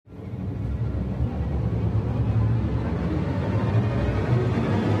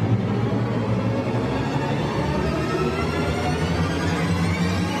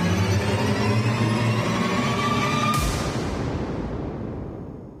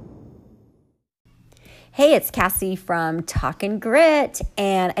Hey, it's Cassie from Talkin' Grit,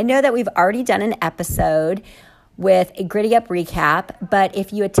 and I know that we've already done an episode with a Gritty Up recap, but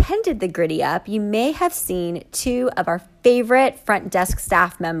if you attended the Gritty Up, you may have seen two of our favorite front desk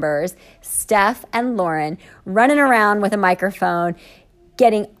staff members, Steph and Lauren, running around with a microphone,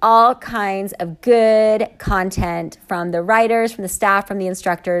 getting all kinds of good content from the writers, from the staff, from the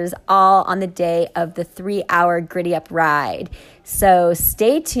instructors, all on the day of the 3-hour Gritty Up ride. So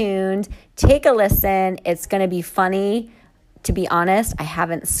stay tuned, take a listen. It's going to be funny. To be honest, I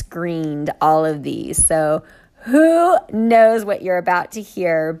haven't screened all of these, so who knows what you're about to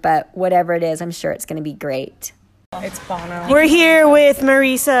hear, but whatever it is, I'm sure it's going to be great. It's Bono. We're here with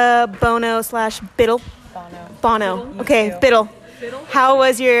Marisa Bono/Biddle. Bono. Okay, Biddle. How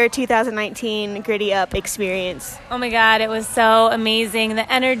was your 2019 Gritty Up experience? Oh my God, it was so amazing.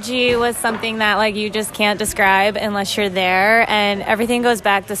 The energy was something that you just can't describe unless you're there, and everything goes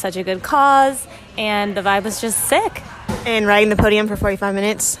back to such a good cause, and the vibe was just sick. And riding the podium for 45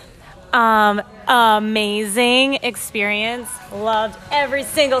 minutes? Amazing experience. Loved every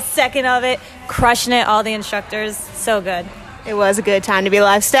single second of it. Crushing it, all the instructors. So good. It was a good time to be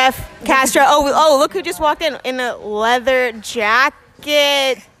alive. Steph Castro. Oh, look who just walked in a leather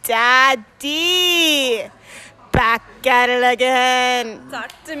jacket. Daddy. Back at it again.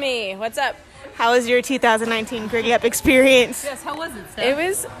 Talk to me. What's up? How was your 2019 Gritty Up experience? Yes, how was it, Steph? It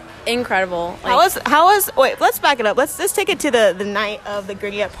was incredible. How was wait, let's back it up. Let's take it to the night of the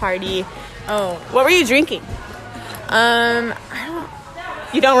Gritty Up party. Oh. What were you drinking? I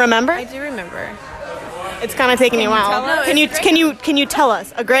You don't remember? do remember. It's kind of taking me a while. tell us? Can you tell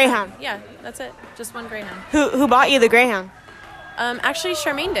us? A Greyhound. Yeah, that's it. Just one Greyhound. Who bought you the Greyhound? Actually,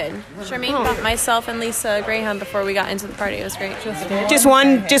 Charmaine did. Charmaine bought myself and Lisa a Greyhound before we got into the party. It was great. Just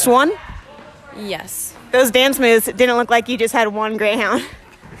one? Just one? Yes. Those dance moves didn't look like you just had one Greyhound.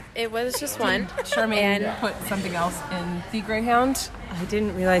 It was just one. Charmaine put something else in the Greyhound. I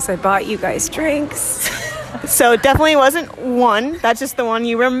didn't realize I bought you guys drinks. So it definitely wasn't one. That's just the one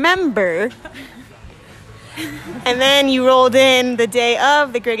you remember. And then you rolled in the day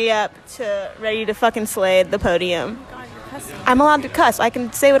of the Gritty Up to ready to fucking slay the podium. I'm allowed to cuss. I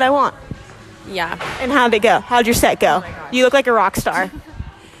can say what I want. Yeah. And how'd it go? How'd your set go? You look like a rock star.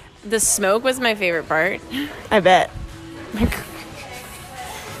 The smoke was my favorite part. I bet.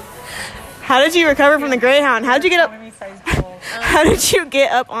 How did you recover from the Greyhound? How did you get up? How did you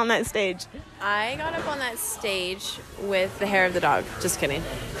get up on that stage? I got up on that stage with the hair of the dog. Just kidding.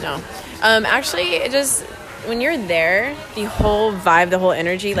 No. Actually, it just, when you're there, the whole vibe, the whole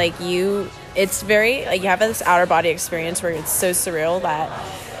energy, it's very, you have this outer body experience where it's so surreal that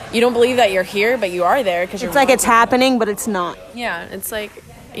you don't believe that you're here, but you are there because you're. It's like it's happening, but it's not. Yeah, it's like,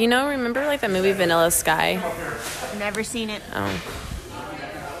 remember that movie Vanilla Sky? Never seen it. Oh.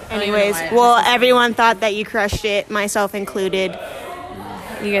 Anyways, well, everyone thought that you crushed it, myself included.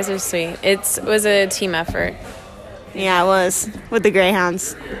 You guys are sweet. It was a team effort. Yeah, it was, with the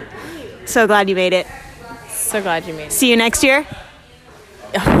Greyhounds. So glad you made it. So glad you made it. See you next year?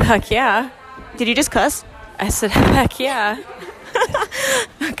 Oh, heck yeah. Did you just cuss? I said, heck yeah.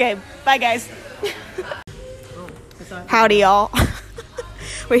 Okay, bye guys. Howdy, y'all.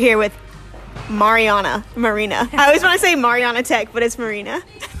 We're here with Marina. I always want to say Mariana Tech, but it's Marina.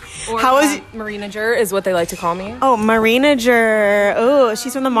 Or How was Marinager is what they like to call me. Oh, Marinager. Oh,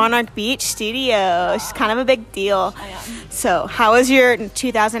 she's from the Monarch Beach studio. She's kind of a big deal. I am. So, how was your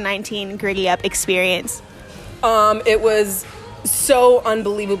 2019 Gritty Up experience? It was so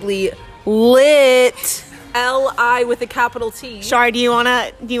unbelievably lit. L-I with a capital T. Shar, do you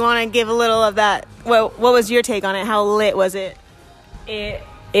wanna give a little of that? What was your take on it? How lit was it?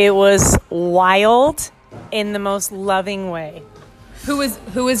 It was wild in the most loving way. Who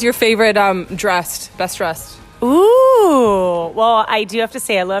is your favorite best dressed? Ooh. Well, I do have to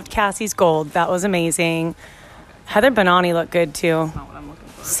say I loved Cassie's gold. That was amazing. Heather Bonani looked good too. That's not what I'm looking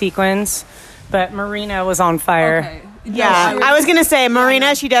for. Sequins. But Marina was on fire. Okay. Yeah, I was gonna say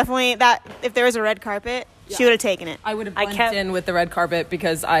Marina. She definitely if there was a red carpet, she would have taken it. I would have blended in with the red carpet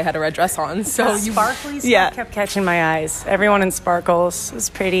because I had a red dress on. So Sparkly stuff kept catching my eyes. Everyone in sparkles. It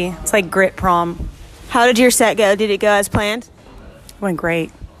was pretty. It's like grit prom. How did your set go? Did it go as planned? Went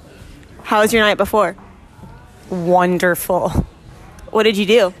great. How was your night before? Wonderful. What did you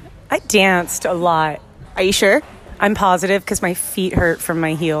do? I danced a lot. Are you sure? I'm positive because my feet hurt from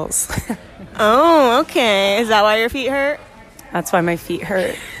my heels. Oh, okay. Is that why your feet hurt? That's why my feet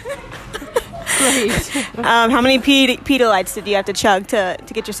hurt. Great. How many Pedialites did you have to chug to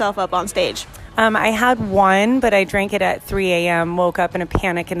get yourself up on stage? I had one, but I drank it at 3 a.m., woke up in a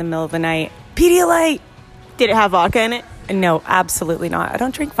panic in the middle of the night. Pedialyte! Did it have vodka in it? No, absolutely not. I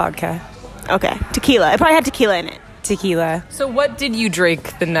don't drink vodka. Okay, tequila. It probably had tequila in it. Tequila. So what did you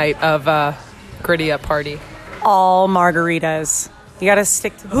drink the night of Gritty Up party? All margaritas. You got to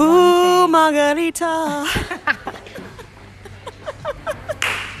stick to the one Ooh, thing. margarita.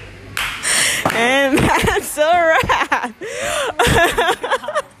 And that's a wrap.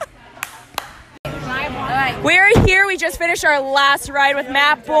 We're here. We just finished our last ride with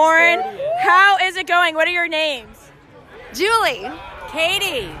Matt Bourne. How is it going? What are your names? Julie.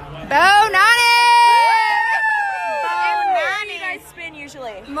 Katie. Bonani. Where do you guys spin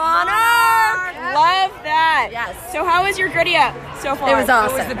usually? Monarch. Love that. Yes. So how was your Gritty Up so far? It was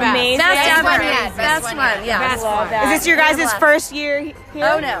awesome. Amazing. Best one yet. Best one. Yes. Love that. Is this your guys' first year here?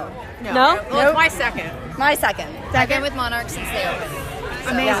 Oh, no. No? Well, it's my second. My second. I've been with Monarch since they opened.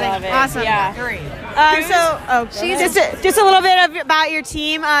 Amazing. Awesome. Yeah. Just a little bit about your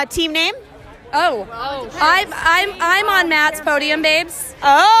team. Team name? Oh. I'm on Matt's podium, babes.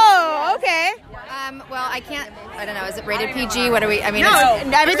 Oh, okay. Well, I don't know. Is it rated PG? What are we? I mean,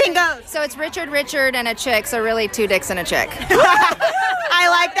 Everything goes. so it's Richard, and a chick. So really, 2 dicks and a chick. I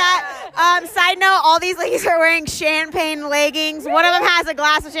like that. Side note, all these ladies are wearing champagne leggings. One of them has a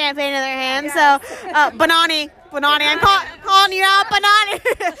glass of champagne in their hand. So, Bonani, I'm calling you out, Bonani.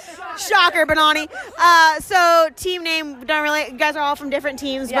 Shocker, Bonani. So, team name, don't really. You guys are all from different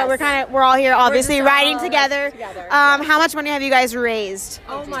teams, but we're all here, obviously, riding together. How much money have you guys raised?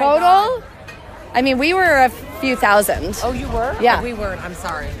 Total? I mean, we were a few thousand. Oh, you were? Yeah. We weren't. I'm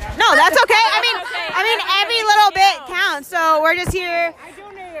sorry. No, that's okay. I mean, every little bit counts. So we're just here. I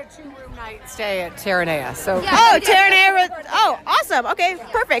donated a 2-room night stay at Terranea. So Oh, Terranea. Oh, awesome. Okay,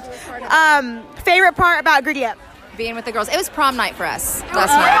 perfect. Favorite part about Gritty Up? Being with the girls. It was prom night for us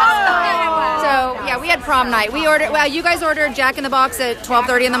last night. So, yeah, we had prom night. You guys ordered Jack in the Box at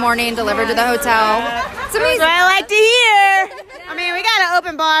 12:30 in the morning, delivered to the hotel. It's amazing. That's what I like to hear. I mean, we got an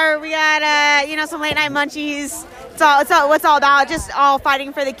open bar. We got, some late night munchies. It's all what's all about. Just all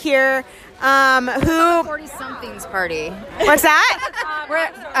fighting for the cure. Who? 40-somethings party. What's that?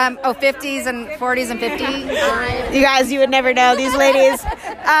 We're 50s and 40s and 50s. You guys, you would never know these ladies.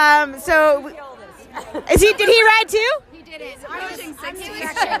 Did he ride too? He did it. Approaching 60. He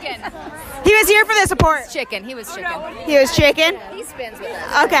was chicken. He was here for the support. He was chicken. He was chicken. He spins with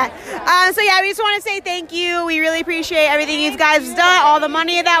us. Okay. We just want to say thank you. We really appreciate everything you guys have done, all the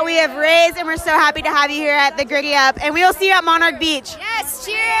money that we have raised, and we're so happy to have you here at the Gritty Up. And we will see you at Monarch Beach. Yes,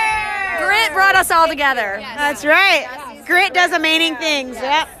 cheers! Grit brought us all together. Yes. That's right. Grit does amazing things.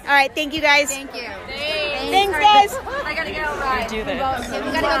 Yep. All right. Thank you, guys. Thank you. Thanks, guys. I gotta go ride. Do this.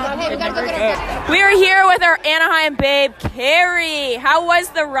 We gotta go get our We are here with our Anaheim babe, Carrie. How was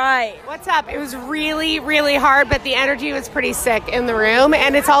the ride? What's up? It was really, really hard, but the energy was pretty sick in the room,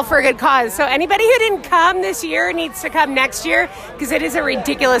 and it's all for a good cause. So anybody who didn't come this year needs to come next year because it is a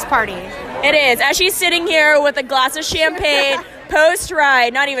ridiculous party. It is. As she's sitting here with a glass of champagne,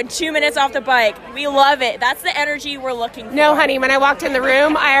 post-ride, not even 2 minutes off the bike. We love it. That's the energy we're looking for. No, honey, when I walked in the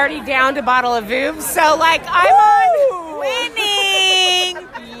room, I already downed a bottle of Veuve, so, I'm on winning.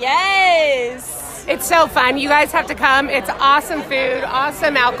 Yes. It's so fun. You guys have to come. It's awesome food,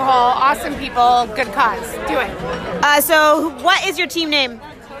 awesome alcohol, awesome people, good cause. Do it. So what is your team name?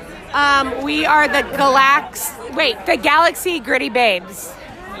 We are the Galaxy Gritty Babes.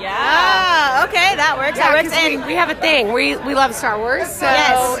 Yeah. Okay, that works. Yeah, that works. And we have a thing. We love Star Wars, so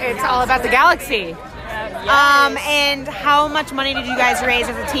it's all about the galaxy. And how much money did you guys raise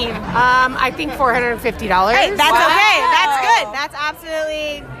as a team? I think $450. Hey, that's okay. That's good. That's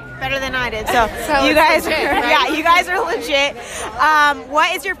absolutely better than I did. So you guys, legit, right? you guys are legit.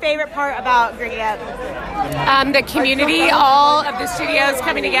 What is your favorite part about Gritty Up? The community, all of the studios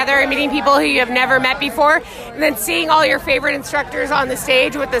coming together and meeting people who you have never met before, and then seeing all your favorite instructors on the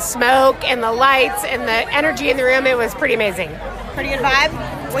stage with the smoke and the lights and the energy in the room. It was pretty amazing. Pretty good vibe.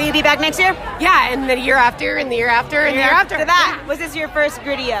 Will you be back next year? Yeah, and the year after, and the year after, and the year after. That. Was this your first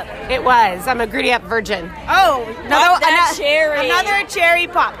Gritty Up? It was. I'm a Gritty Up virgin. Oh, cherry. Another cherry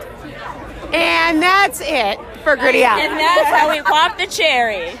popped. And that's it for Gritty Up. And that's how we pop the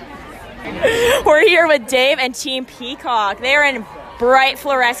cherry. We're here with Dave and Team Peacock. They're in bright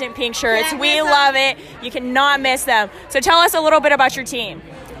fluorescent pink shirts. We love it. You cannot miss them. So tell us a little bit about your team.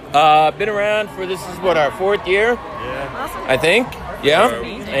 Been around for this is what, our 4th year? Yeah. I think. Yeah.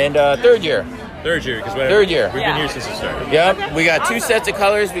 And 3rd year. Third year, because Third year. We've been here since it started. Yep. We got 2 sets of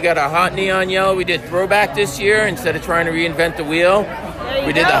colors. We got a hot neon yellow. We did throwback this year instead of trying to reinvent the wheel.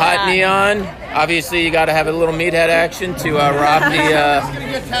 We did the hot neon. Obviously, you got to have a little meathead action to rob the. We're gonna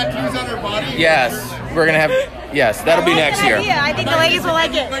get tattoos on our body. Yes, we're gonna have. Yes, that'll be next year. Yeah, I think the ladies will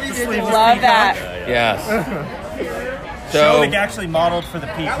like it. Love that. Yes. So Shovik actually modeled for the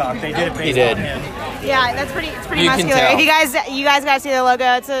peacock. They did it based did. on him. Yeah, that's pretty. It's pretty You can muscular. tell. If you guys got to see the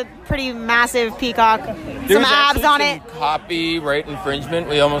logo, it's a pretty massive peacock. There Some was abs actually on some it. Copyright infringement.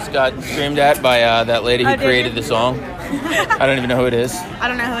 We almost got screamed at by that lady who Oh, did created you? the song. I don't even know who it is. I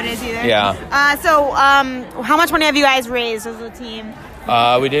don't know who it is either. Yeah. So, how much money have you guys raised as a team?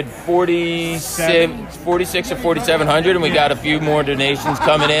 We did 46 or 4,700, and we got a few more donations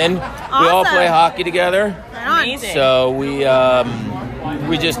coming in. We all Awesome. play hockey together, Amazing. so we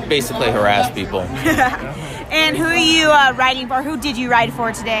just basically harass people. And who are you riding for? Who did you ride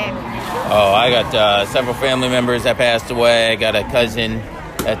for today? Oh, I got several family members that passed away. I got a cousin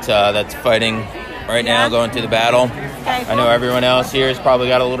that's fighting right now, going to the battle. Okay, I know everyone else here has probably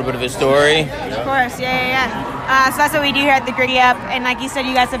got a little bit of a story. Of course, yeah. So that's what we do here at the Gritty Up. And like you said,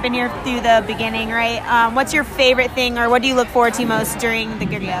 you guys have been here through the beginning, right? What's your favorite thing, or what do you look forward to most during the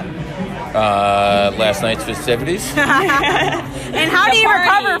Gritty Up? Last night's festivities. And how do you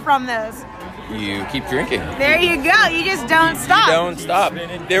recover from those? You keep drinking. There you go. You just don't stop. You don't stop.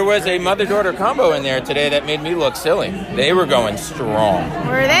 There was a mother-daughter combo in there today that made me look silly. They were going strong.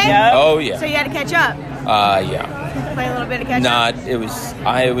 Were they? Oh, yeah. So you had to catch up. Yeah. Play a little bit of catch up. Not.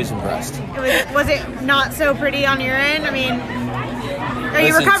 I was impressed. Was it not so pretty on your end? I mean, or you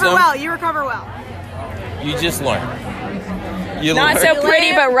Listen, recover some- well. You recover well. You just learn. You Not learn. so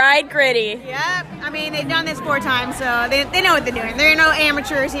pretty, but ride gritty. Yep. I mean, they've done this 4 times, so they know what they're doing. There are no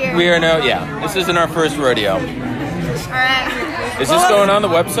amateurs here. We are this isn't our first rodeo. All right. Is this going on the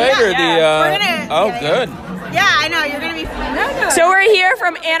website or the? We're gonna- oh, yeah, good. Yeah, I know. You're going to be... So we're here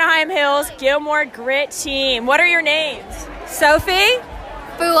from Anaheim Hills Gilmore Grit Team. What are your names? Sophie,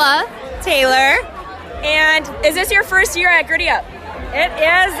 Bua, Taylor. And is this your first year at Gritty Up? It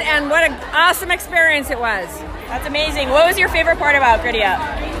is, and what an awesome experience it was. That's amazing. What was your favorite part about Gritty Up?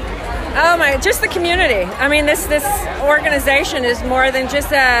 Oh my, just the community. I mean, this organization is more than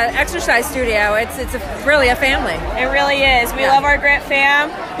just an exercise studio. It's really a family. It really is. We love our Grit fam.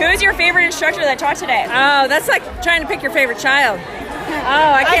 Who is your favorite instructor that taught today? Oh, that's like trying to pick your favorite child.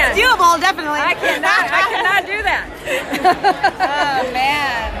 Oh, I can't. That's doable, definitely. I cannot do that. Oh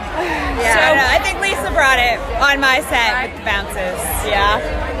man. Yeah, So- I think Lisa brought it on my set with the bounces. Yeah.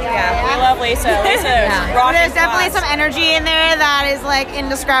 We love Lisa. Lisa's Well, rocking there's definitely spots. some energy in there that is like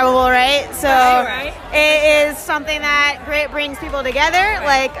indescribable, right? So Right. it is something that Grit brings people together.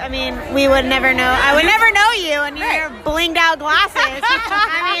 Like, I mean, we would never know. I would never know you, and your blinged out glasses.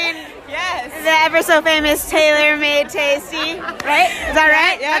 I mean, Yes. the ever so famous Taylor Made Tasty, right? Is that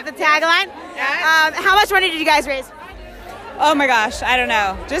right? Yeah. That's the tagline. How much money did you guys raise? Oh my gosh, I don't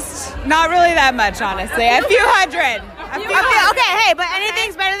know. Just not really that much, honestly. A few hundred. Okay, hey, but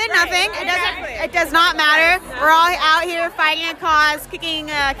anything's better than nothing. It does not matter. We're all out here fighting a cause, kicking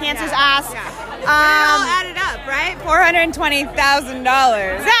cancer's ass. all added up, right?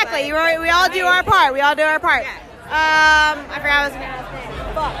 $420,000. Exactly. We all do our part. I forgot I was gonna say.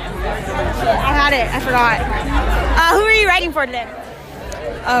 Fuck. I had it. I forgot. Who are you writing for today?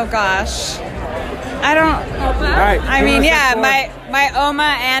 Oh gosh. I don't. I mean, yeah, my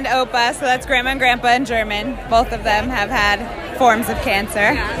Oma and Opa, so that's Grandma and Grandpa in German. Both of them have had forms of cancer.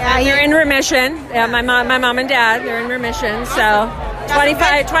 Yeah, they're in remission. Yeah, my mom and dad, they're in remission. So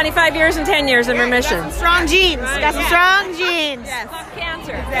 25 years and 10 years in remission. Strong genes. Got some strong genes. Fuck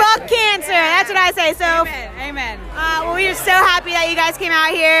cancer. Fuck cancer. That's what I say. So, Amen. well, we are so happy that you guys came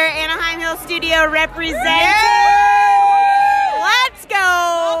out here. Anaheim Hill Studio represents. Let's go.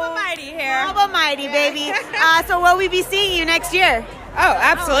 Almighty here. Almighty, baby. So will we be seeing you next year? Oh,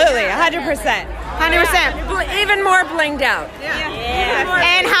 absolutely. 100%. 100%. Even more blinged out.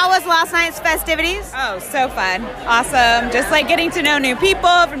 And how was last night's festivities? Oh, so fun. Awesome. Just like getting to know new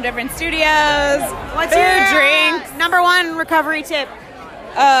people from different studios. What's food, your drinks? number one recovery tip?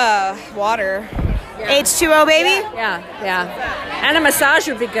 Water. H2O, baby? Yeah. And a massage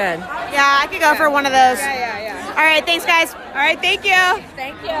would be good. Yeah, I could go for one of those. All right, thanks, guys. All right, thank you.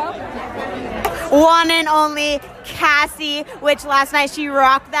 Thank you. One and only Cassie, which last night she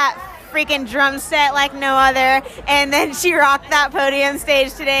rocked that freaking drum set like no other, and then she rocked that podium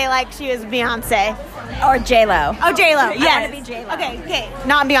stage today like she was Beyonce. Or J-Lo. Oh, J-Lo, I yes. wanna be J-Lo. Okay.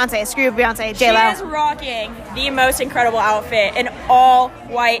 Not Beyonce. Screw Beyonce. She J-Lo. is rocking the most incredible outfit, an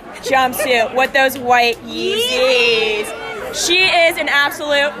all-white jumpsuit with those white Yeezys. She is an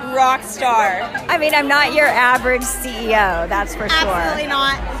absolute rock star. I mean, I'm not your average CEO, that's for sure. Absolutely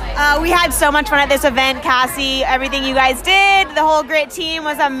not. We had so much fun at this event, Cassie. Everything you guys did, the whole Grit team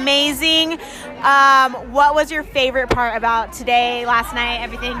was amazing. What was your favorite part about today, last night,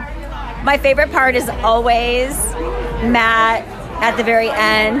 everything? My favorite part is always Matt at the very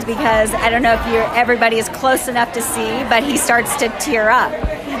end because I don't know if everybody is close enough to see, but he starts to tear up.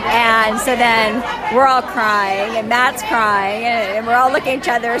 And so then we're all crying, and Matt's crying, and we're all looking at each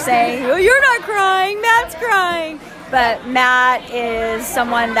other saying, "Oh, you're not crying, Matt's crying." But Matt is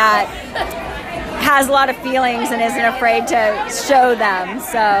someone that has a lot of feelings and isn't afraid to show them.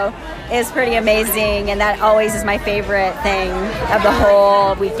 So it's pretty amazing, and that always is my favorite thing of the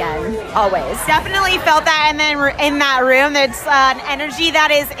whole weekend, always. Definitely felt that, and then in that room, there's an energy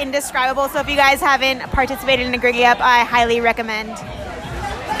that is indescribable. So if you guys haven't participated in a Gritty Up, I highly recommend.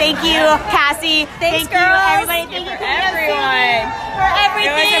 Thank you, Cassie. Thanks, Thank girls. you, everybody. Thank you, everyone. For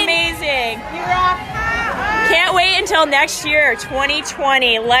everything. It was amazing. You rock. Can't wait until next year,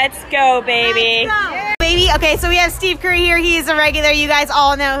 2020. Let's go, baby. Let's go. Baby. Okay, so we have Steve Curry here. He's a regular. You guys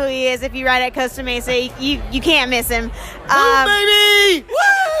all know who he is. If you ride at Costa Mesa, you can't miss him. Baby!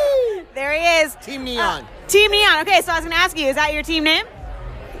 Woo! There he is. Team Neon. Team Neon. Okay, so I was going to ask you, is that your team name?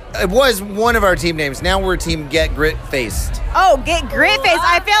 It was one of our team names. Now we're Team Get Grit Faced. Oh, Get Grit Faced.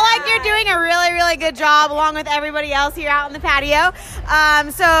 I feel like you're doing a really, really good job along with everybody else here out in the patio.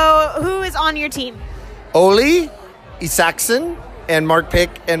 So who is on your team? Oli, Isaacson, and Mark Pick,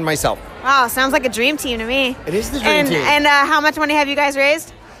 and myself. Wow, sounds like a dream team to me. It is the dream team. And how much money have you guys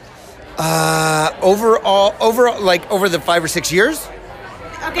raised? Overall, like over the 5 or 6 years?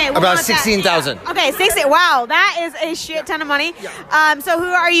 Okay, about 16,000. Okay, 60. Wow, that is a shit ton of money. Yeah. So who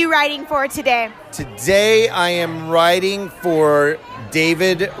are you riding for today? Today I am riding for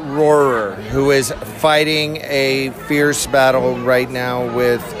David Rohrer, who is fighting a fierce battle right now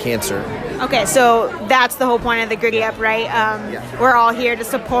with cancer. Okay, so that's the whole point of the Gritty Up, right? We're all here to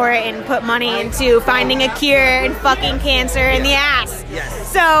support and put money into finding a cure and fucking cancer in the ass.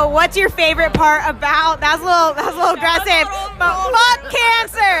 Yes. So what's your favorite part about, that was a little aggressive, but fuck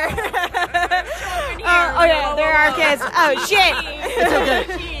cancer! Oh yeah, there are kids. Oh shit. It's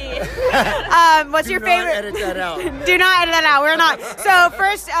okay. What's your favorite? Edit that out. Do not edit that out. We're not. So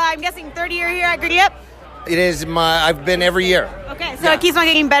first, I'm guessing third year here at Gritty Up? It is I've been every year. Okay, so it keeps on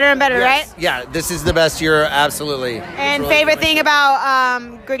getting better and better, Yes. right? Yeah, this is the best year, absolutely. And favorite thing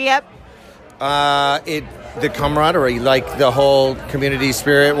about Gritty Up? The camaraderie, like the whole community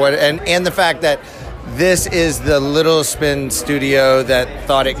spirit, and the fact that this is the Little Spin studio that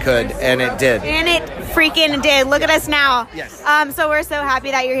thought it could, and it did. And it freaking did. Look at us now. Yes. So we're so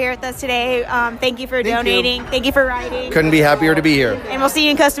happy that you're here with us today. Thank you for donating. Thank you for riding. Couldn't be happier to be here. And we'll see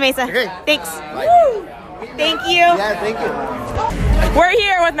you in Costa Mesa. Okay. Thanks. Bye. Thank you. Yeah, thank you. We're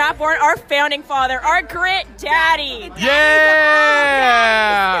here with Matt Bourne, our founding father, our grit daddy. Yeah!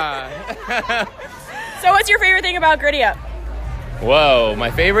 So what's your favorite thing about Gritty Up? Whoa,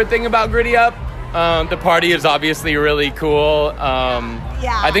 my favorite thing about Gritty Up? The party is obviously really cool.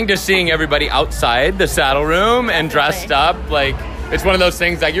 I think just seeing everybody outside the saddle room and dressed up, like, it's one of those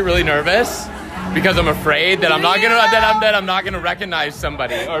things I get really nervous because I'm afraid that I'm not gonna recognize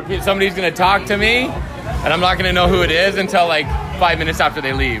somebody, or somebody's gonna talk to me and I'm not gonna know who it is until like 5 minutes after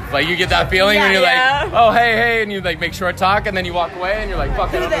they leave. Like, you get that feeling when you're like, oh hey, and you like make short talk, and then you walk away and you're like, fuck,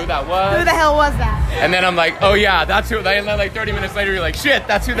 I don't know who that was. Who the hell was that? And then I'm like, oh yeah, that's who. And then like 30 minutes later, you're like, shit,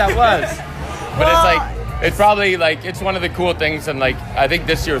 that's who that was. But it's like, it's probably like, it's one of the cool things, and like, I think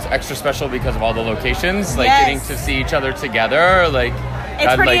this year was extra special because of all the locations, like getting to see each other together, like.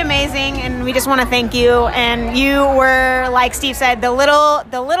 It's pretty amazing, and we just want to thank you. And you were, like Steve said, the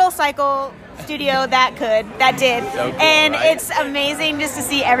little cycle studio that did. So cool, and right? it's amazing just to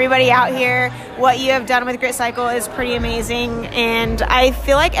see everybody out here. What you have done with Grit Cycle is pretty amazing, and I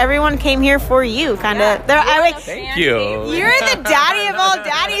feel like everyone came here for you, kind of. Thank you. You're the daddy of all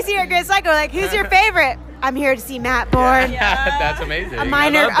daddies here at Grit Cycle. Like, who's your favorite? I'm here to see Matt Bourne. Yeah, that's amazing. A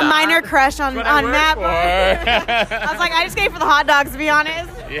minor crush on Matt Bourne. I was like, I just came for the hot dogs, to be honest.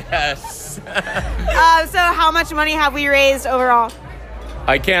 Yes. So how much money have we raised overall?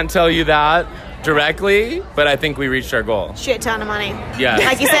 I can't tell you that directly, but I think we reached our goal. Shit ton of money. Yeah.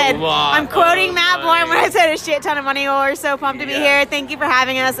 Like you said, A lot I'm quoting of Matt Bourne when I said a shit ton of money. Well, we're so pumped to be here. Thank you for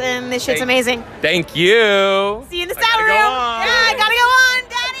having us, and this shit's amazing. Thank you. See you in the saddle room. Yeah, I gotta go on,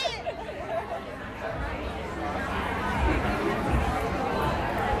 Daddy.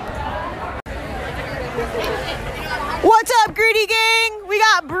 What's up, Gritty Gang? We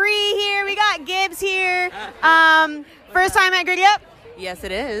got Bree here. We got Gibbs here. First time at Gritty Up? Yes,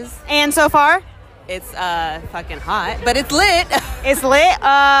 it is. And so far? It's fucking hot, but it's lit. It's lit.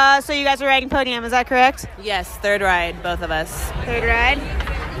 So you guys are riding podium, is that correct? Yes, third ride, both of us. Third ride.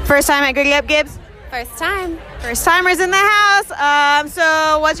 First time at Gritty Up, Gibbs? First time. First timers in the house.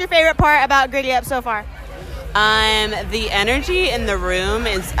 So what's your favorite part about Gritty Up so far? The energy in the room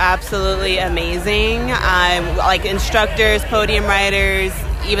is absolutely amazing. Like instructors, podium riders,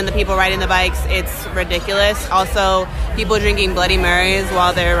 even the people riding the bikes, it's ridiculous. Also, people drinking Bloody Marys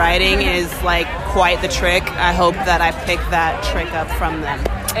while they're riding is like quite the trick. I hope that I pick that trick up from them.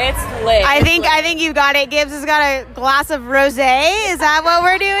 It's lit. I think you got it. Gibbs has got a glass of rosé. Is that what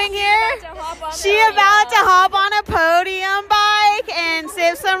we're doing here? She about to hop on a podium bike and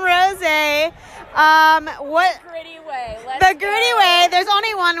sip some rosé. What? Gritty way. The gritty way. There's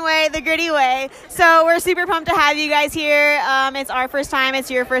only one way, the gritty way. So we're super pumped to have you guys here. It's our first time. It's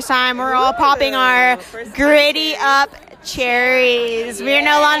your first time. We're all popping our gritty up cherries. We're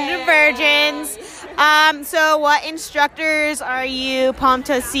no longer virgins. So what instructors are you pumped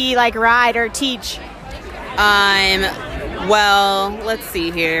to see like ride or teach? Well, let's see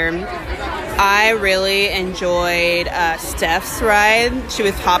here. I really enjoyed Steph's ride. She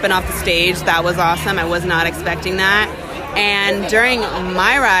was hopping off the stage. That was awesome. I was not expecting that. And during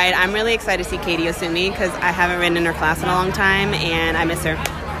my ride, I'm really excited to see Katie Osumi because I haven't ridden in her class in a long time and I miss her.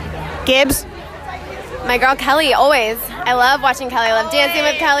 Gibbs? My girl Kelly, always. I love watching Kelly. I love dancing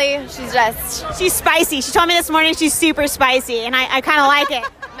with Kelly. She's spicy. She told me this morning she's super spicy, and I kind of like it.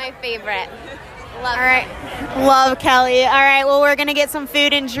 my favorite. All right. Love Kelly. All right, well, we're going to get some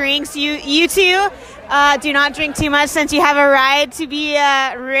food and drinks. You two do not drink too much since you have a ride to be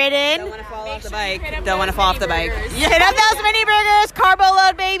ridden. Don't want to fall off the bike. Don't want to fall off the bike. Hit up those mini burgers, carbo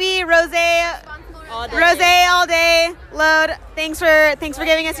load, baby, rosé all day, load. Thanks for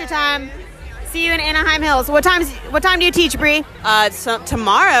giving us your time. See you in Anaheim Hills. What time do you teach, Bree? So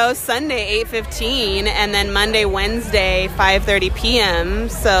tomorrow, Sunday, 8:15, and then Monday, Wednesday, 5:30 p.m.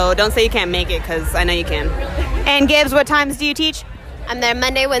 So don't say you can't make it because I know you can. And Gibbs, what times do you teach? I'm there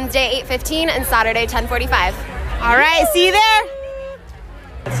Monday, Wednesday, 8:15, and Saturday, 10:45. All right, see you there.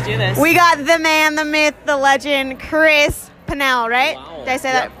 Let's do this. We got the man, the myth, the legend, Chris Pennell, right? Wow. Did I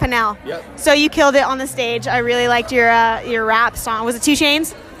say that? Pennell. Yep. So you killed it on the stage. I really liked your rap song. Was it 2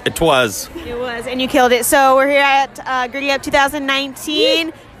 Chainz? It was. It was, and you killed it. So we're here at Gritty Up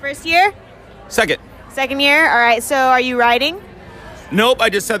 2019. First year? Second year. All right. So are you riding? Nope, I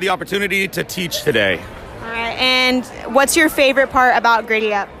just had the opportunity to teach today. All right. And what's your favorite part about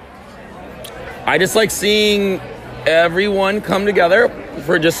Gritty Up? I just like seeing everyone come together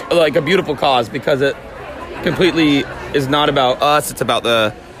for just like a beautiful cause because it completely is not about us. It's about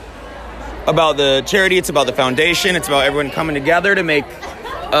the charity. It's about the foundation. It's about everyone coming together to make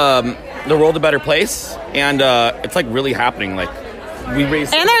the world a better place, and it's like really happening. Like we raise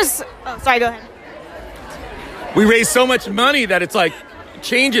sorry, go ahead. We raise so much money that it's like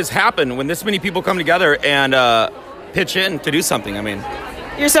changes happen when this many people come together and pitch in to do something. I mean,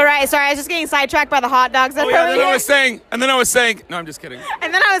 you're so right. Sorry, I was just getting sidetracked by the hot dogs. And then I was saying, no, I'm just kidding.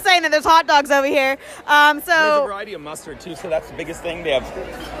 And then I was saying that there's hot dogs over here. There's a variety of mustard too, so that's the biggest thing. They have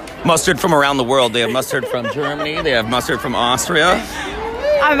mustard from around the world. They have mustard from Germany. They have mustard from Austria.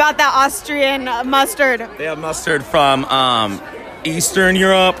 I'm about that Austrian mustard. They have mustard from Eastern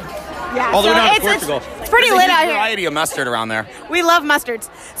Europe. Yeah, all the way down to Portugal. It's pretty lit out here. There's a variety of mustard around there. We love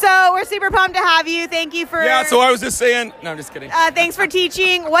mustards. So we're super pumped to have you. Thank you for... Yeah, so I was just saying... No, I'm just kidding. Thanks for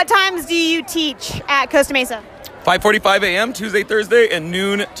teaching. What times do you teach at Costa Mesa? 5:45 a.m. Tuesday, Thursday, and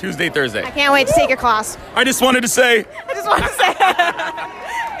noon Tuesday, Thursday. I can't wait to take your class. I just wanted to say... Thanks.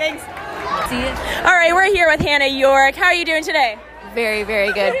 All right, we're here with Hannah York. How are you doing today? Very,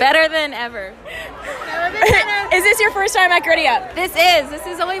 very good. Better than ever. Is this your first time at Gritty Up? This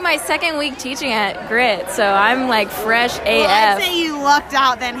is only my second week teaching at Grit, so I'm like fresh AF. Well, I'd say you lucked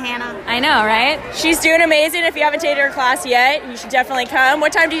out then, Hannah. I know, right? She's doing amazing. If you haven't taken her class yet, you should definitely come.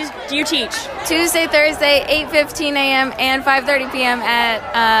 What time do you teach? Tuesday, Thursday, 8:15 a.m. and 5:30 p.m. at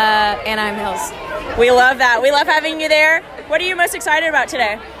Anaheim Hills. We love that. We love having you there. What are you most excited about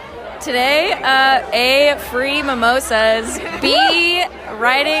today? Today, A, free mimosas, B,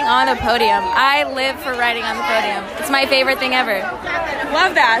 riding on the podium. I live for riding on the podium. It's my favorite thing ever.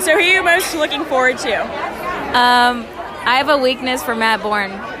 Love that. So who are you most looking forward to? I have a weakness for Matt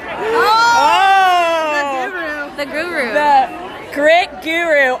Bourne. The guru. The Grit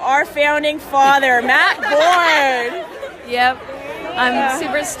Guru, our founding father, Matt Bourne. Yep. I'm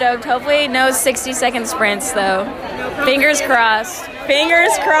super stoked. Hopefully no 60-second sprints, though. Fingers crossed.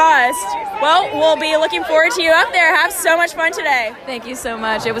 Fingers crossed. Well, we'll be looking forward to you up there. Have so much fun today. Thank you so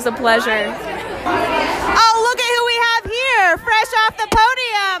much. It was a pleasure. Oh, look at who we have here, fresh off the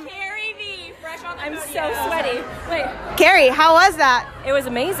podium. Carrie V, fresh off the podium. I'm so sweaty. Wait. Carrie, how was that? It was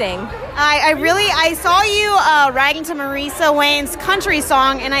amazing. I saw you riding to Marisa Wayne's country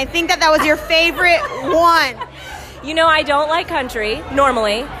song, and I think that was your favorite one. You know, I don't like country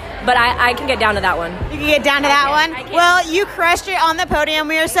normally, but I can get down to that one. You can get down to that one? Well, you crushed it on the podium.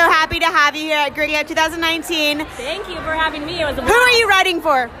 We are so happy to have you here at Gritty Up 2019. Thank you for having me. It was a Who are you riding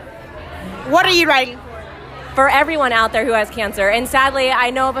for? What are you riding for everyone out there who has cancer. And sadly, I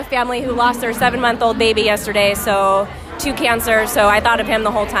know of a family who lost their 7-month-old baby yesterday, to cancer, so I thought of him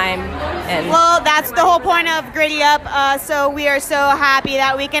the whole time. And well, that's the whole point of Gritty Up, so we are so happy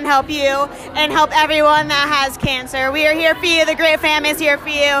that we can help you and help everyone that has cancer. We are here for you. The Grit fam is here for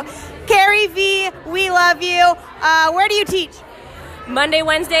you. Carrie V, we love you. Where do you teach? Monday,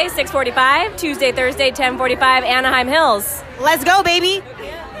 Wednesday, 6:45. Tuesday, Thursday, 10:45, Anaheim Hills. Let's go, baby.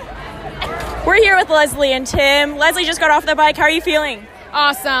 We're here with Leslie and Tim. Leslie just got off the bike. How are you feeling?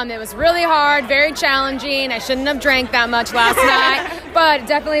 Awesome. It was really hard, very challenging. I shouldn't have drank that much last night, but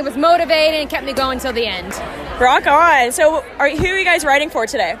definitely was motivated and kept me going till the end. Rock on. So who are you guys riding for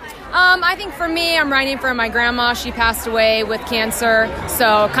today? I think for me, I'm riding for my grandma. She passed away with cancer,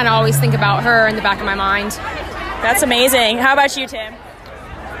 so kind of always think about her in the back of my mind. That's amazing. How about you, Tim?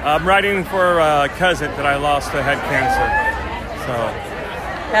 I'm riding for a cousin that I lost that had cancer. So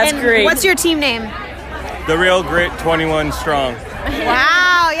that's great. What's your team name? The Real Grit 21 Strong.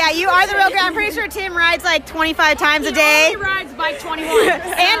 Wow, yeah, you are the real Grit. I'm pretty sure Tim rides like 25 times a day. He rides Bike 21.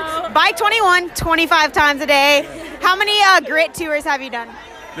 And Bike 21, 25 times a day. How many Grit tours have you done?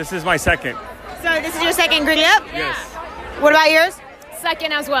 This is my second. So this is your second Gritty Up? Yes. What about yours?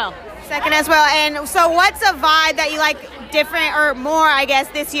 Second as well. Second as well. And so what's a vibe that you like different or more, I guess,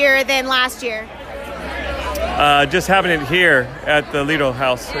 this year than last year? Just having it here at the Lido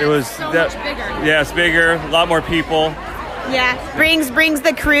House. Yeah, it was so much bigger. Yeah, it's bigger, a lot more people. Yeah, brings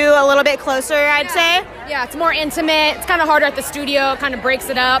the crew a little bit closer, I'd say. Yeah, it's more intimate. It's kind of harder at the studio. It kind of breaks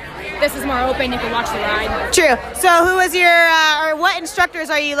it up. This is more open. You can watch the ride. True. So who was your, or what instructors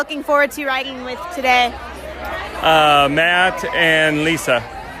are you looking forward to riding with today? Matt and Lisa.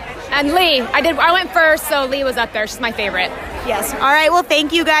 And Lee. I went first, so Lee was up there. She's my favorite. Yes. All right. Well,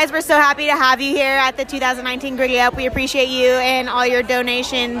 thank you guys. We're so happy to have you here at the 2019 Gritty Up. We appreciate you and all your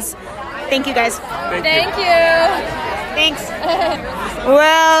donations. Thank you guys. Thank you. Thanks.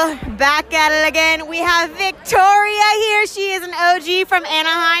 Well, back at it again. We have Victoria here. She is an OG from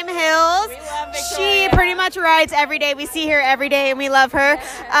Anaheim Hills. She pretty much rides every day. We see her every day and we love her.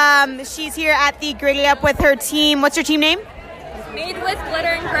 She's here at the Gritty Up with her team. What's your team name? Made with Glitter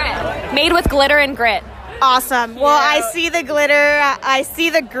and Grit. Made with Glitter and Grit. Awesome. Well, I see the glitter. I see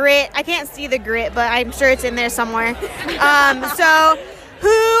the grit. I can't see the grit, but I'm sure it's in there somewhere. So who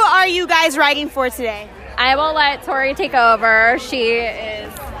are you guys riding for today? I will let Tori take over.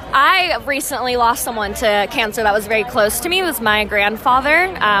 I recently lost someone to cancer that was very close to me. It was my grandfather.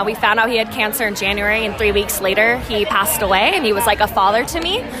 We found out he had cancer in January, and 3 weeks later he passed away, and he was like a father to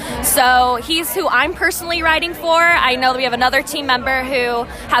me. So he's who I'm personally riding for. I know that we have another team member who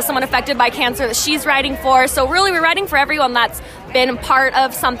has someone affected by cancer that she's riding for. So really we're riding for everyone that's been part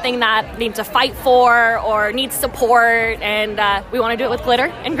of something that needs to fight for or needs support, and we want to do it with glitter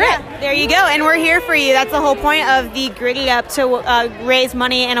and grit. Yeah, there you go, and we're here for you. That's the whole point of the Gritty Up, to raise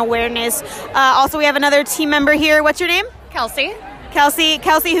money and awareness. Also, we have another team member here. What's your name? Kelsey. Kelsey,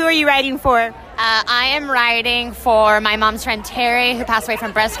 who are you riding for? I am riding for my mom's friend Terry, who passed away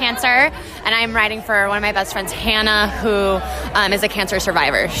from breast cancer, and I'm riding for one of my best friends, Hannah, who is a cancer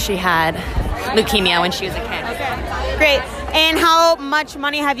survivor. She had leukemia when she was a kid. Okay, great. And how much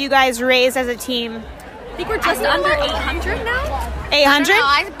money have you guys raised as a team? I think we're just under 800 now. 800?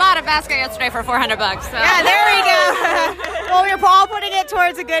 I bought a basket yesterday for $400. So. Yeah, there we go. Well, we're all putting it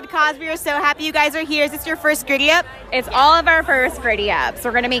towards a good cause. We are so happy you guys are here. Is this your first Gritty Up? It's all of our first Gritty Ups.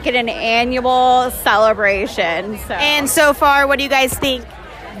 We're going to make it an annual celebration. And so far, what do you guys think?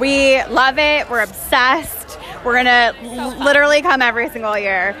 We love it. We're obsessed. We're going to literally come every single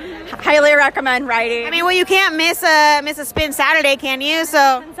year. Highly recommend riding. I mean, well, you can't miss a Spin Saturday, can you?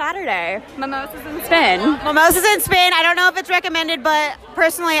 So Saturday, Mimosas and Spin. Mimosas and Spin. I don't know if it's recommended, but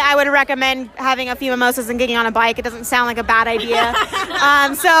personally, I would recommend having a few mimosas and getting on a bike. It doesn't sound like a bad idea.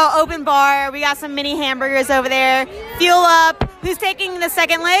 So open bar. We got some mini hamburgers over there. Fuel up. Who's taking the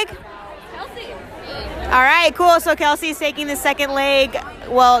second leg? Kelsey. All right, cool. So Kelsey's taking the second leg.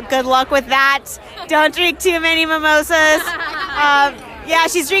 Well, good luck with that. Don't drink too many mimosas. Yeah,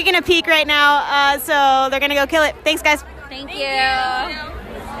 she's drinking a Peak right now, so they're going to go kill it. Thanks, guys. Thank you.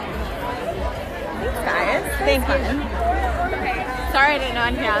 Thanks, guys. Thank you. Sorry I didn't know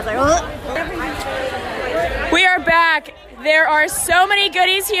anything. I was like, We are back. There are so many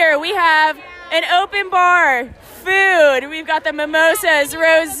goodies here. We have an open bar, food. We've got the mimosas,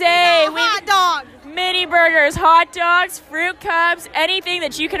 rosé, hot dog, mini burgers, hot dogs, fruit cups, anything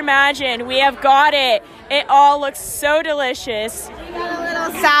that you can imagine. We have got it. It all looks so delicious. We got a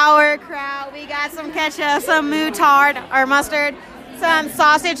little sour sauerkraut. We got some ketchup, some mustard, some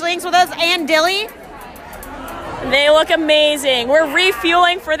sausage links with us, and dilly. They look amazing. We're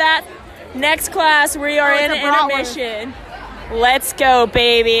refueling for that next class. We are in intermission. Let's go,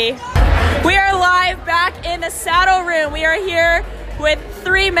 baby. We are live back in the saddle room. We are here with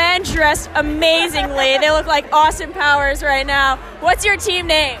 3 men dressed amazingly. They look like Austin Powers right now. What's your team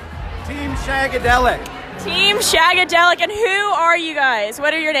name? Team Shagadelic. Team Shagadelic. And who are you guys?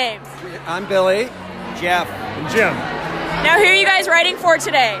 What are your names? I'm Billy, Jeff, and Jim. Now, who are you guys riding for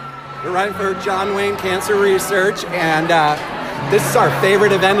today? We're riding for John Wayne Cancer Research, and this is our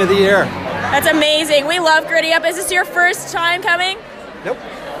favorite event of the year. That's amazing. We love Gritty Up. Is this your first time coming? Nope.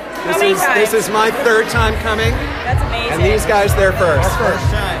 This is my 3rd time coming. That's amazing. And these guys there first.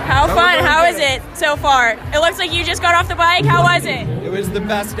 How fun? How is it so far? It looks like you just got off the bike. How was it? It was the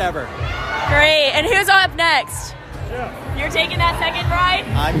best ever. Great. And who's up next? You're taking that second ride?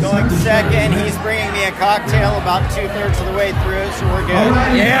 I'm going second. He's bringing me a cocktail about 2/3 of the way through, so we're good.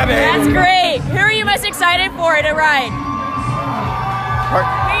 Yeah, baby. That's great. Who are you most excited for to ride?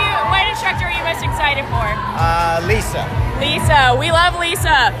 What instructor are you most excited for? Lisa. Lisa. We love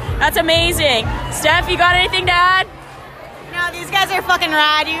Lisa. That's amazing. Steph, you got anything to add? No, these guys are fucking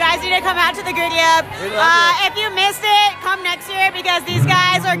rad. You guys need to come out to the Gritty Up. If you missed it, come next year because these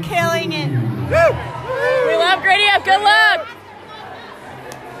guys are killing it. Woo! We love Gritty Up. Good luck.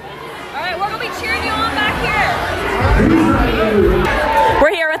 All right, we're going to be cheering you on back here.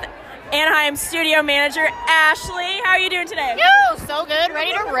 We're here with Anaheim studio manager Ashley. How are you doing today? So good.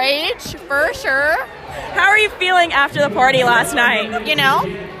 Ready to rage for sure. How are you feeling after the party last night? You know,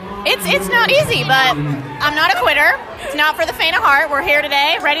 it's not easy, but I'm not a quitter. It's not for the faint of heart. We're here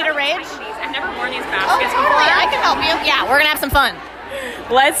today, ready to rage. I've never worn these baskets before. Really? I can help you. Yeah, we're going to have some fun.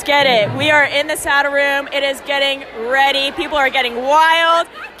 Let's get it. We are in the saddle room. It is getting ready. People are getting wild.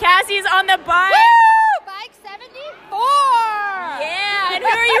 Cassie's on the bike. Woo! Bike 74! Yeah, and who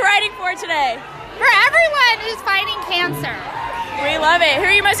are you riding for today? For everyone who's fighting cancer. We love it. Who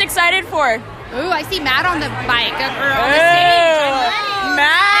are you most excited for? Ooh, I see Matt on the bike or on the stage.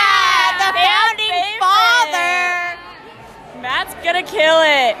 Matt, the founding father. Matt's gonna kill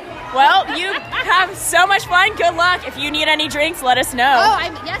it. Well, you have so much fun. Good luck. If you need any drinks, let us know.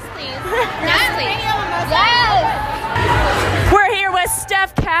 Yes, please. Yes, please. Yes. We're here with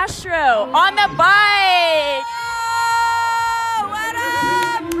Steph Castro on the bike. What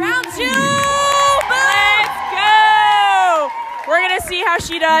up? Round 2. Let's go. We're gonna see how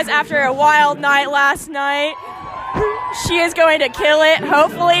she does after a wild night last night. She is going to kill it.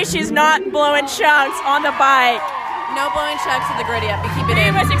 Hopefully, she's not blowing chunks on the bike. No blowing chunks at the Gritty Up. We keep it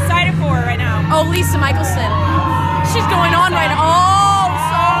in. Who are you most excited for right now? Oh, Lisa Michelson. She's going on right now. Oh,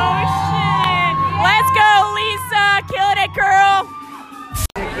 shit. Let's go, Lisa. Killing it, girl.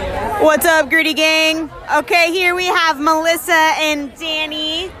 What's up, Gritty Gang? Okay, here we have Melissa and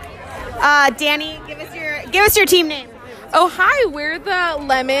Danny. Danny, give us your team name. Oh, hi. We're the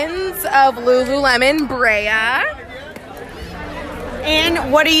Lemons of Lululemon Brea.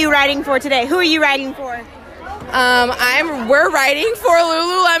 And what are you riding for today? Who are you riding for? We're riding for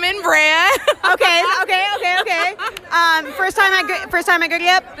Lululemon Brea. Okay. First time at Gritty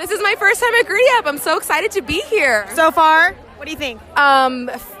Up? This is my first time at Gritty Up. I'm so excited to be here. So far, what do you think?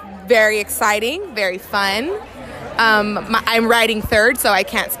 Very exciting, very fun. I'm riding 3rd, so I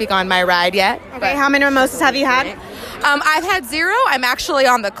can't speak on my ride yet. Okay, how many mimosas have you had? I've had 0. I'm actually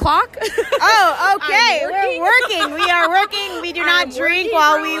on the clock. Oh, okay. We're working. We are working. We do not drink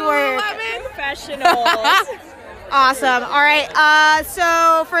while we work. Professionals. Awesome. All right.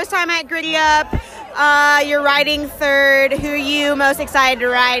 So first time at Gritty Up. You're riding 3rd. Who are you most excited to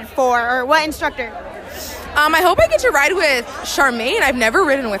ride for, or what instructor? I hope I get to ride with Charmaine. I've never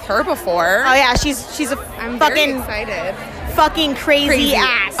ridden with her before. Oh yeah, she's I'm fucking excited. Fucking crazy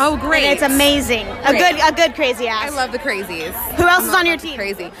ass. Oh great. And it's amazing. A good crazy ass. I love the crazies. Who else is on your team?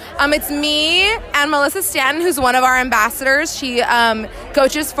 Crazy. It's me and Melissa Stanton, who's one of our ambassadors. She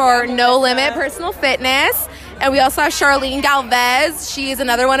coaches for No Limit Personal Fitness. And we also have Charlene Galvez. She is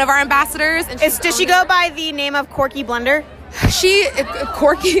another one of our ambassadors. And does she go by the name of Corky Blender?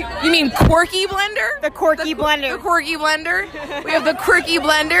 Corky? You mean Corky Blender? The Corky Blender. The Corky Blender. We have the Quirky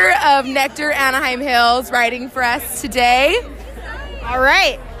Blender of Nectar Anaheim Hills riding for us today. All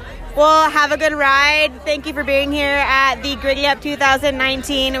right. Well, have a good ride. Thank you for being here at the Gritty Up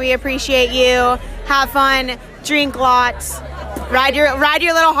 2019. We appreciate you. Have fun. Drink lots. Ride your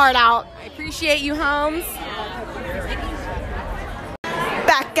little heart out. I appreciate you, Holmes.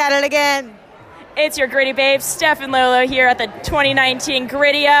 Back at it again. It's your Gritty babes, Steph and Lolo here at the 2019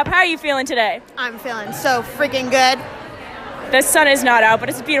 Gritty Up. How are you feeling today? I'm feeling so freaking good. The sun is not out, but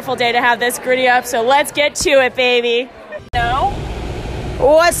it's a beautiful day to have this Griddy Up, so let's get to it, baby. No?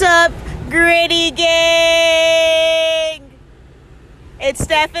 What's up, Griddy gang? It's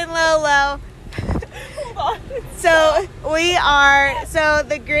Steph and Lolo. So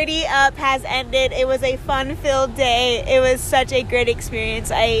the Griddy Up has ended. It was a fun-filled day. It was such a great experience.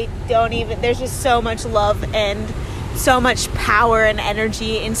 There's just so much love and so much power and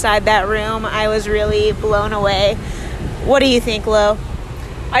energy inside that room. I was really blown away. What do you think, Lo?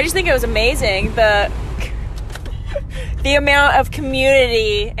 I just think it was amazing. The amount of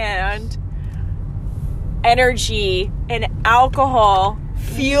community and energy and alcohol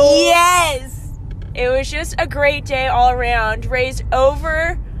fuel. Yes! It was just a great day all around. Raised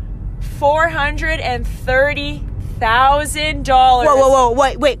over $430,000.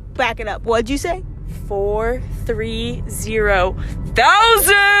 Whoa, wait, back it up. What'd you say?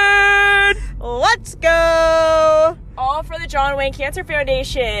 430,000. Let's go. All for the John Wayne Cancer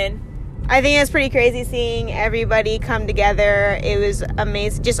Foundation. I think it's pretty crazy seeing everybody come together. It was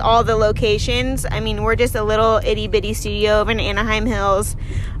amazing. Just all the locations. I mean, we're just a little itty bitty studio over in Anaheim Hills.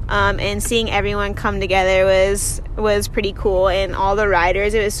 And seeing everyone come together was pretty cool. And all the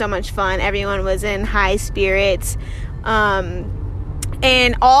riders, it was so much fun. Everyone was in high spirits.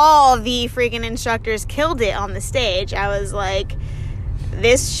 And all the freaking instructors killed it on the stage. I was like,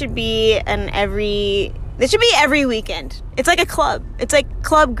 this should be every weekend. It's like a club. It's like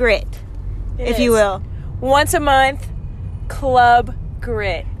Club Grit, if you will. Once a month, Club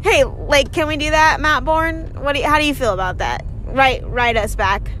Grit. Hey, can we do that, Matt Bourne? How do you feel about that? Write us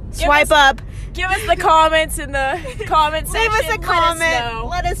back. Swipe up. Give us the comments in the comment section. Leave us a comment.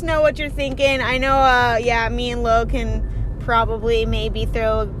 Let us know what you're thinking. I know, me and Lo can probably maybe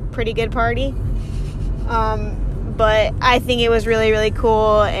throw a pretty good party. But I think it was really, really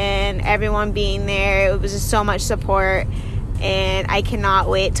cool, and everyone being there, it was just so much support, and I cannot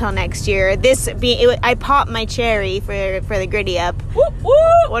wait till next year. I popped my cherry for the Griddy Up. Whoop,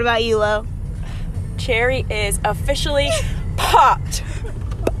 whoop. What about you, Lo? Cherry is officially popped.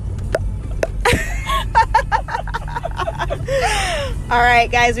 All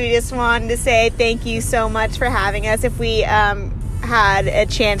right, guys, we just wanted to say thank you so much for having us. If we had a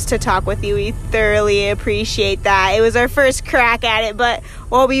chance to talk with you, we thoroughly appreciate that. It was our first crack at it, but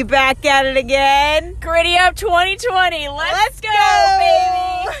we'll be back at it again. Griddy Up 2020. Let's go,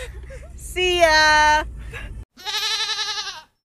 baby. See ya.